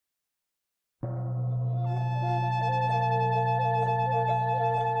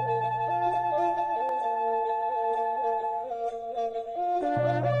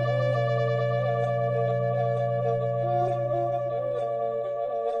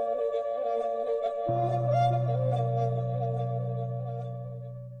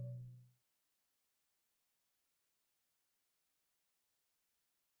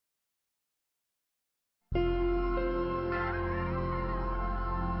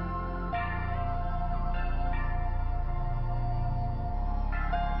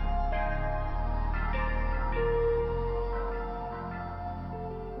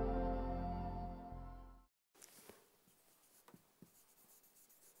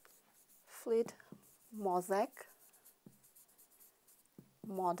Fluid mosaic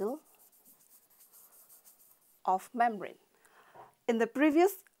model of membrane. In the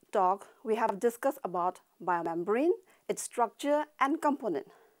previous talk, we have discussed about biomembrane, its structure and component.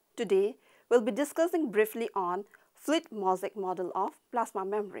 Today, we'll be discussing briefly on fluid mosaic model of plasma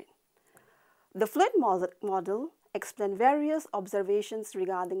membrane. The fluid mosaic model explains various observations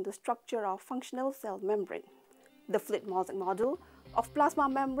regarding the structure of functional cell membrane. The fluid mosaic model of plasma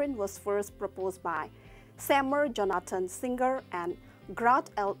membrane was first proposed by Samer Jonathan Singer and Grant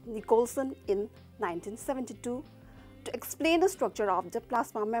L. Nicholson in 1972 to explain the structure of the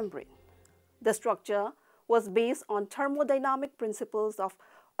plasma membrane. The structure was based on thermodynamic principles of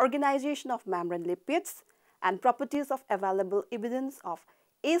organization of membrane lipids and properties of available evidence of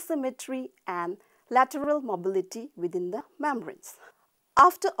asymmetry and lateral mobility within the membranes.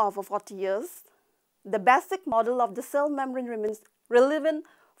 After over 40 years, the basic model of the cell membrane remains relevant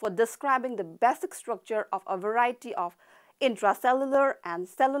for describing the basic structure of a variety of intracellular and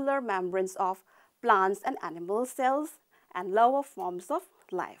cellular membranes of plants and animal cells and lower forms of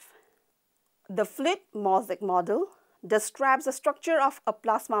life. The fluid mosaic model describes the structure of a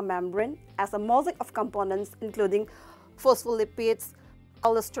plasma membrane as a mosaic of components including phospholipids,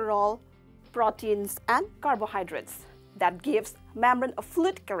 cholesterol, proteins, and carbohydrates that gives membrane a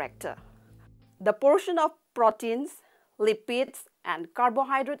fluid character. The portion of proteins, lipids, and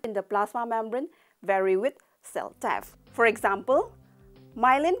carbohydrate in the plasma membrane vary with cell type. For example,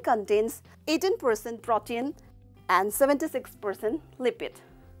 myelin contains 18% protein and 76% lipid.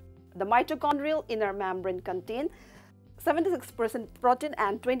 The mitochondrial inner membrane contains 76% protein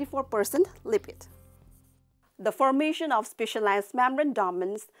and 24% lipid. The formation of specialized membrane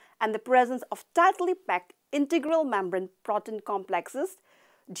domains and the presence of tightly packed integral membrane protein complexes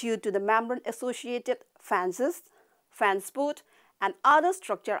due to the membrane-associated fances, fansput, and other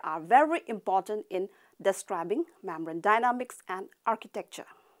structure are very important in describing membrane dynamics and architecture.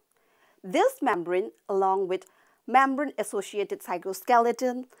 This membrane, along with membrane-associated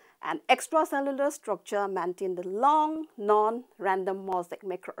cytoskeleton and extracellular structure, maintain the long, non-random mosaic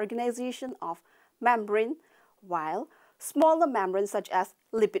macroorganization of membrane, while smaller membranes such as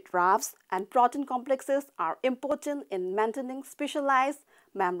lipid rafts and protein complexes are important in maintaining specialized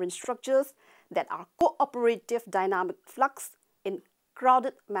membrane structures that are cooperative dynamic flux in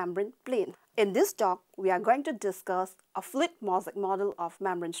crowded membrane plane. In this talk, we are going to discuss a fluid mosaic model of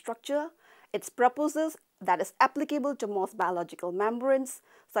membrane structure, its purposes that is applicable to most biological membranes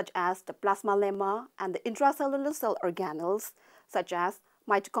such as the plasma lemma and the intracellular cell organelles such as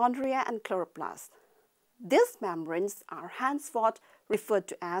mitochondria and chloroplast. These membranes are henceforth referred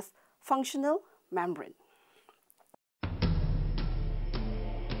to as functional membrane.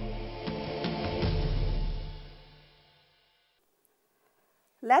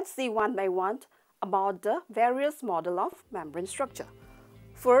 Let's see one by one about the various models of membrane structure.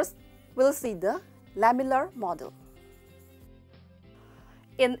 First, we'll see the lamellar model.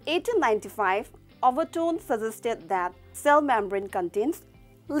 In 1895, Overton suggested that cell membrane contains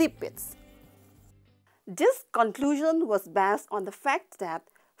lipids. This conclusion was based on the fact that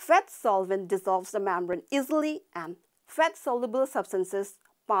fat solvent dissolves the membrane easily and fat-soluble substances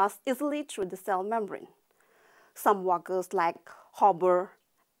pass easily through the cell membrane. Some workers like Haber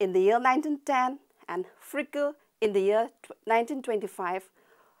in the year 1910 and Fricke in the year 1925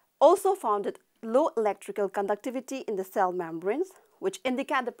 also found that low electrical conductivity in the cell membranes, which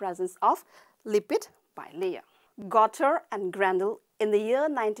indicate the presence of lipid bilayer. Gotter and Grendel in the year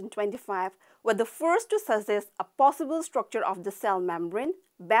 1925 were the first to suggest a possible structure of the cell membrane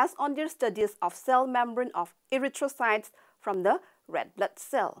based on their studies of cell membrane of erythrocytes from the red blood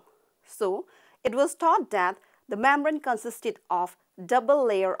cell. So, it was thought that the membrane consisted of double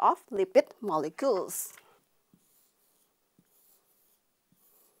layer of lipid molecules.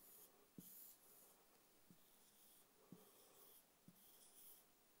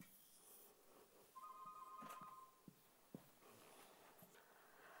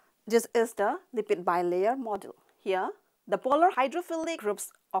 This is the lipid bilayer model. Here, the polar hydrophilic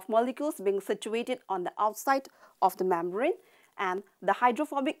groups of molecules being situated on the outside of the membrane and the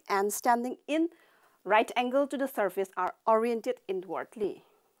hydrophobic ends standing in right angle to the surface are oriented inwardly.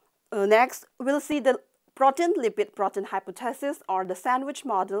 Next, we'll see the protein-lipid-protein hypothesis, or the sandwich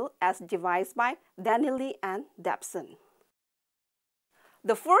model, as devised by Danieli and Debson.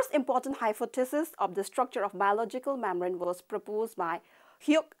 The first important hypothesis of the structure of biological membrane was proposed by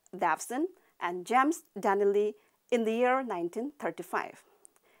Hugh Debson and James Danieli in the year 1935.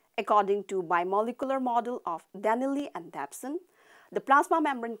 According to bimolecular model of Danieli and Debson, the plasma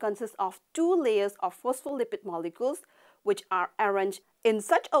membrane consists of two layers of phospholipid molecules which are arranged in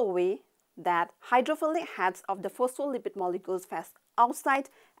such a way that hydrophilic heads of the phospholipid molecules face outside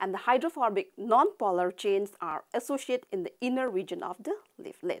and the hydrophobic non-polar chains are associated in the inner region of the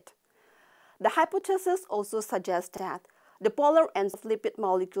leaflet. The hypothesis also suggests that the polar ends of lipid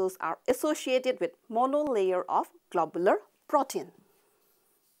molecules are associated with monolayer of globular protein.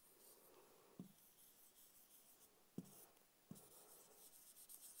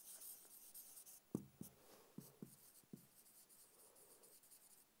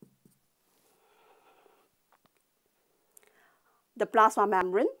 The plasma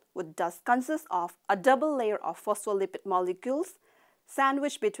membrane would thus consist of a double layer of phospholipid molecules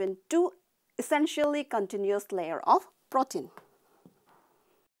sandwiched between two essentially continuous layers of protein.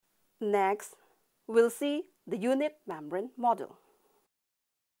 Next, we'll see the unit membrane model.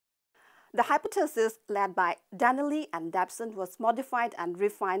 The hypothesis led by Danieli and Debson was modified and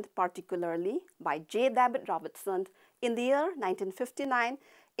refined particularly by J. David Robertson in the year 1959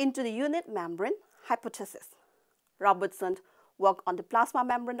 into the unit membrane hypothesis. Robertson worked on the plasma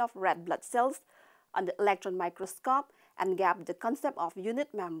membrane of red blood cells under electron microscope and gave the concept of unit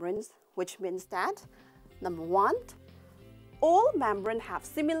membranes, which means that, number one, all membranes have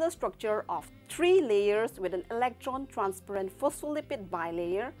similar structure of three layers with an electron transparent phospholipid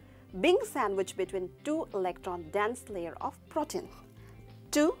bilayer being sandwiched between two electron dense layers of protein.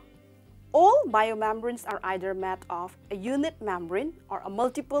 2. All biomembranes are either made of a unit membrane or a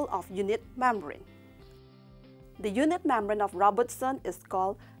multiple of unit membrane. The unit membrane of Robertson is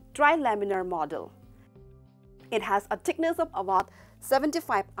called trilaminar model. It has a thickness of about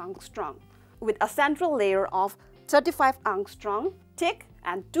 75 angstrom with a central layer of 35 angstrom thick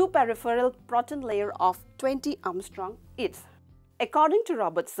and two peripheral protein layers of 20 angstrom each. According to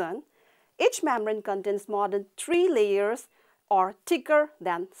Robertson, each membrane contains more than 3 layers or thicker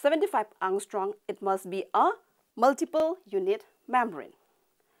than 75 angstrom. It must be a multiple unit membrane.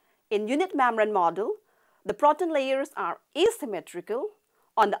 In unit membrane model, the protein layers are asymmetrical.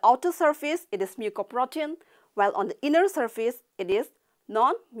 On the outer surface, it is mucoprotein, while on the inner surface, it is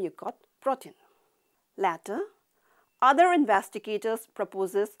non-mucoprotein. Later, other investigators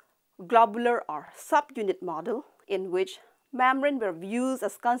proposes globular or subunit model in which membrane were viewed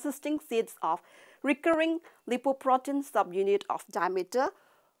as consisting sets of recurring lipoprotein subunit of diameter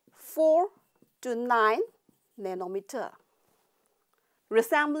 4 to 9 nanometer,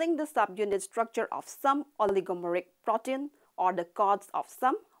 resembling the subunit structure of some oligomeric protein or the codes of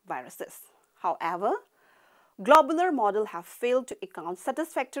some viruses. However, globular models have failed to account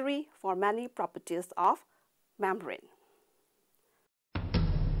satisfactorily for many properties of membrane.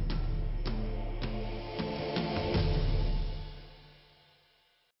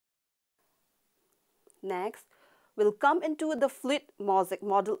 Next, we'll come into the fluid Mosaic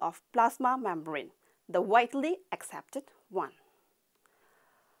model of plasma membrane, the widely accepted one.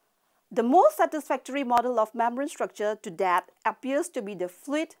 The most satisfactory model of membrane structure to date appears to be the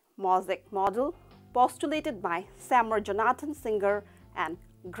fluid Mosaic model postulated by Samer Jonathan Singer and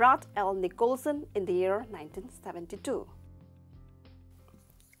Grant L. Nicholson in the year 1972.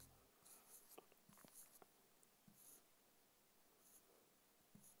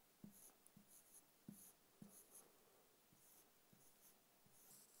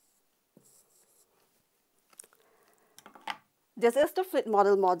 This is the fluid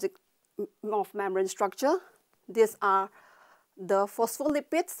model Mosaic of membrane structure. These are the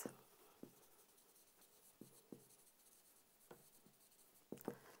phospholipids,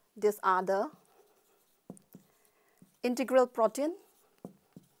 these are the integral protein,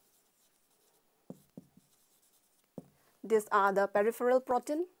 these are the peripheral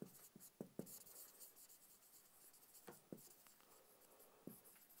protein,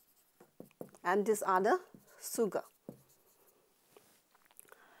 and these are the sugar.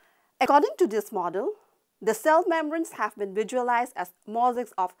 According to this model, the cell membranes have been visualized as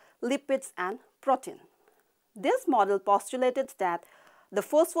mosaics of lipids and protein. This model postulated that the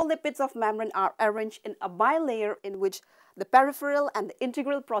phospholipids of membrane are arranged in a bilayer in which the peripheral and the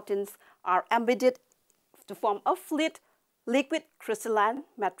integral proteins are embedded to form a fluid liquid crystalline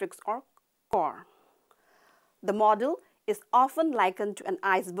matrix or core. The model is often likened to an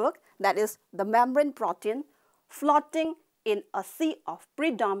iceberg, that is, the membrane protein floating in a sea of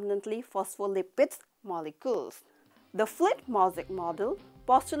predominantly phospholipid molecules. The fluid mosaic model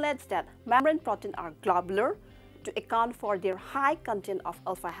postulates that membrane proteins are globular to account for their high content of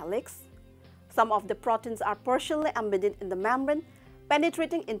alpha helix. Some of the proteins are partially embedded in the membrane,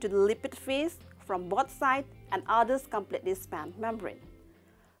 penetrating into the lipid phase from both sides, and others completely span membrane.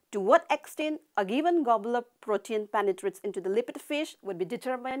 To what extent a given globular protein penetrates into the lipid phase would be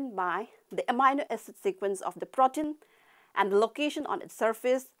determined by the amino acid sequence of the protein and the location on its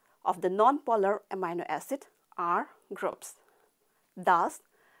surface of the non-polar amino acid R groups. Thus,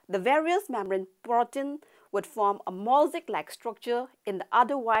 the various membrane proteins would form a mosaic-like structure in the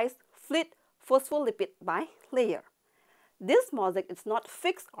otherwise fluid phospholipid bilayer. This mosaic is not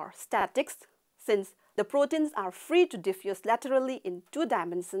fixed or static, since the proteins are free to diffuse laterally in two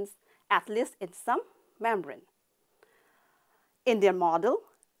dimensions, at least in some membrane. In their model,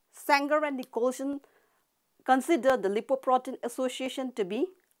 Sanger and Nicholson consider the lipoprotein association to be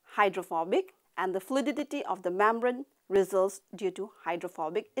hydrophobic, and the fluidity of the membrane results due to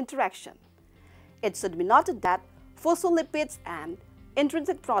hydrophobic interaction. It should be noted that phospholipids and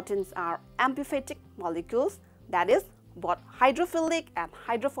intrinsic proteins are amphipathic molecules, that is, both hydrophilic and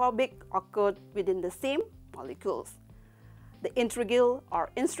hydrophobic occurred within the same molecules. The integral or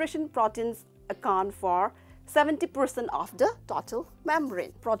insertion proteins account for 70% of the total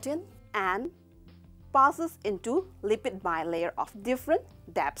membrane protein and passes into lipid bilayer of different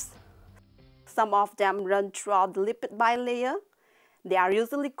depths. Some of them run throughout the lipid bilayer. They are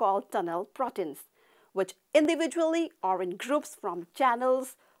usually called tunnel proteins, which individually or in groups form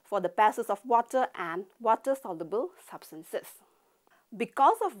channels for the passage of water and water-soluble substances.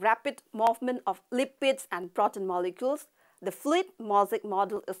 Because of rapid movement of lipids and protein molecules, the fluid mosaic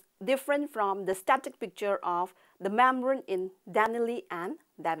model is different from the static picture of the membrane in Danieli and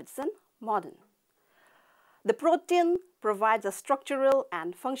Davidson model. The protein provides a structural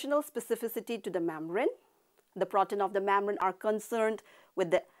and functional specificity to the membrane. The protein of the membrane are concerned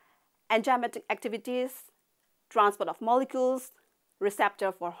with the enzymatic activities, transport of molecules,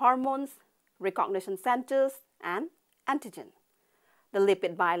 receptor for hormones, recognition centers, and antigen. The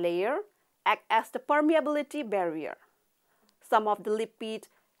lipid bilayer acts as the permeability barrier. Some of the lipid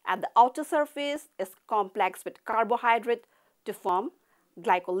at the outer surface is complex with carbohydrate to form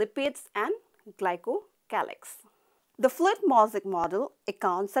glycolipids and glycocalyx. The fluid mosaic model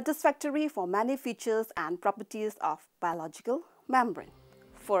accounts satisfactorily for many features and properties of biological membrane.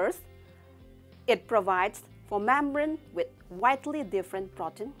 First, it provides for membrane with widely different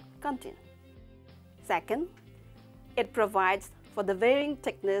protein content. Second, it provides for the varying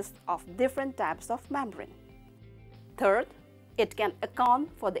thickness of different types of membrane. Third, it can account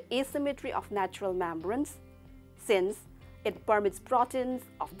for the asymmetry of natural membranes, since it permits proteins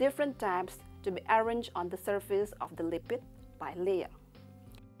of different types to be arranged on the surface of the lipid bilayer.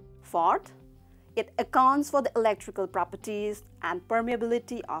 Fourth, it accounts for the electrical properties and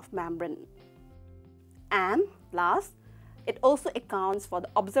permeability of membrane. And last, it also accounts for the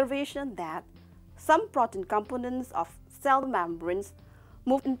observation that some protein components of cell membranes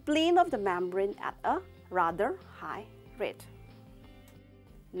move in plane of the membrane at a rather high rate.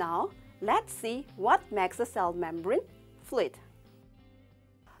 Now, let's see what makes a cell membrane fluid.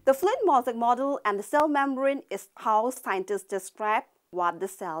 The fluid mosaic model and the cell membrane is how scientists describe what the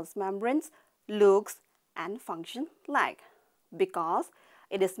cell's membranes looks and function like, because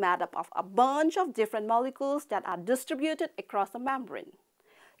it is made up of a bunch of different molecules that are distributed across the membrane.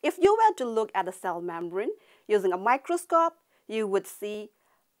 If you were to look at a cell membrane using a microscope, you would see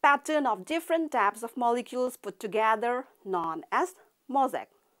a pattern of different types of molecules put together known as mosaic.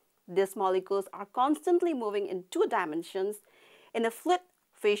 These molecules are constantly moving in two dimensions in a fluid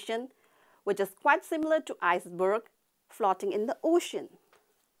fashion, which is quite similar to iceberg floating in the ocean.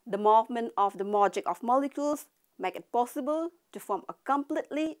 The movement of the mosaic of molecules make it possible to form a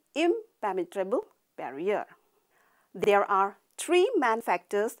completely impenetrable barrier. There are three main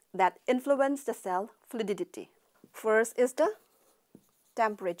factors that influence the cell fluidity. First is the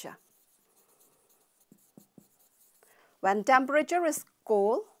temperature. When temperature is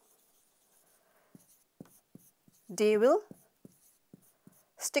cold, they will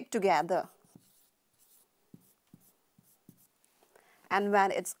stick together. And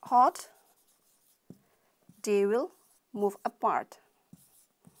when it's hot, they will move apart.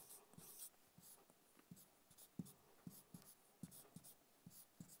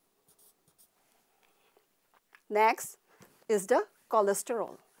 Next is the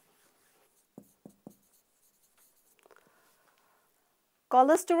cholesterol.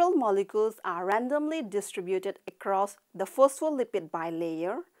 Cholesterol molecules are randomly distributed across the phospholipid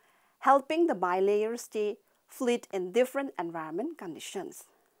bilayer, helping the bilayer stay fluid in different environment conditions.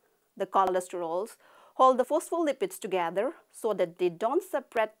 The cholesterols hold the phospholipids together so that they don't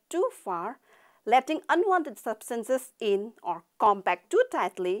separate too far, letting unwanted substances in or compact too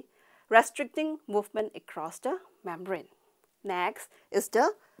tightly, restricting movement across the membrane. Next is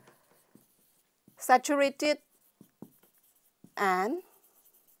the saturated and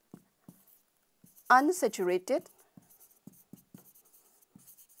unsaturated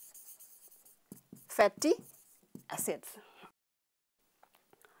fatty acids.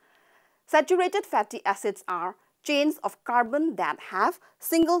 Saturated fatty acids are chains of carbon that have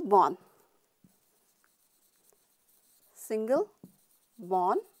single bond.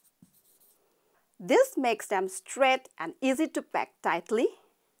 This makes them straight and easy to pack tightly.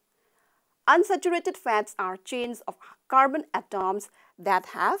 Unsaturated fats are chains of carbon atoms that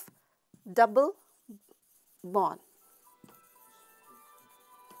have double bond.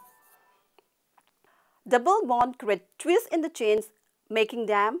 Double bond create twists in the chains, making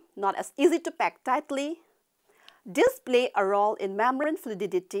them not as easy to pack tightly. This play a role in membrane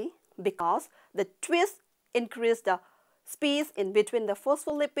fluidity because the twists increase the space in between the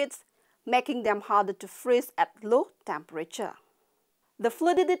phospholipids, making them harder to freeze at low temperature. The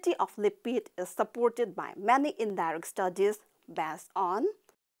fluidity of lipid is supported by many indirect studies based on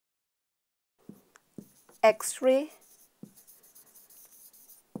X-ray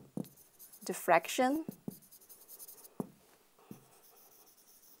diffraction,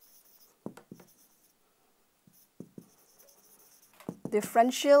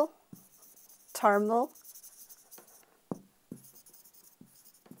 differential thermal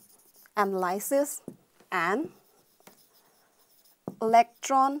analysis, and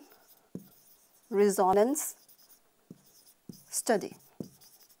electron resonance study.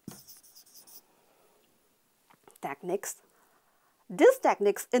 Techniques. These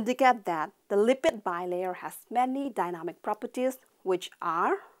techniques indicate that the lipid bilayer has many dynamic properties which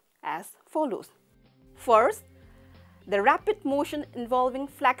are as follows. First, the rapid motion involving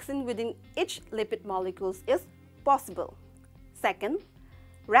flexing within each lipid molecule is possible. Second,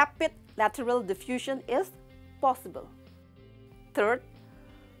 rapid lateral diffusion is possible. Third,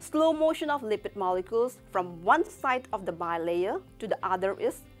 slow motion of lipid molecules from one side of the bilayer to the other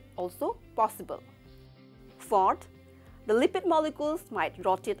is also possible. Fourth, the lipid molecules might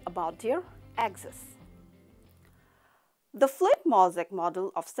rotate about their axis. The fluid Mosaic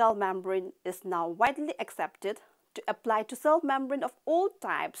model of cell membrane is now widely accepted to apply to cell membrane of all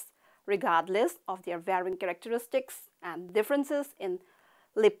types, regardless of their varying characteristics and differences in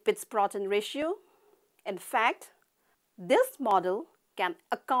lipids-protein ratio. In fact, this model can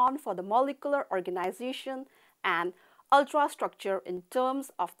account for the molecular organization and ultrastructure in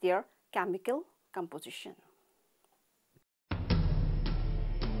terms of their chemical composition.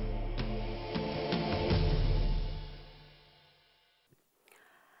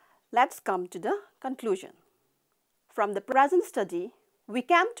 Let's come to the conclusion. From the present study, we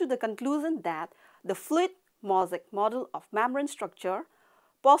came to the conclusion that the fluid Mosaic model of membrane structure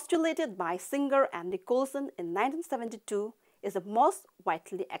postulated by Singer and Nicholson in 1972 is the most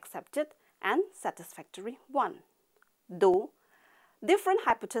widely accepted and satisfactory one. Though different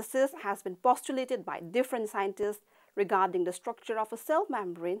hypotheses has been postulated by different scientists regarding the structure of a cell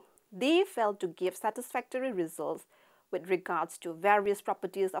membrane, they failed to give satisfactory results with regards to various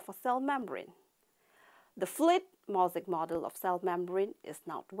properties of a cell membrane. The fluid Mosaic model of cell membrane is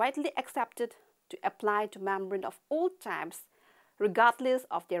now widely accepted to apply to membrane of all types, regardless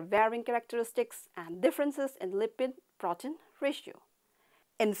of their varying characteristics and differences in lipid-protein ratio.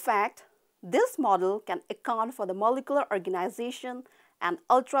 In fact, this model can account for the molecular organization and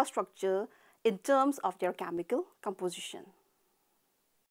ultrastructure in terms of their chemical composition.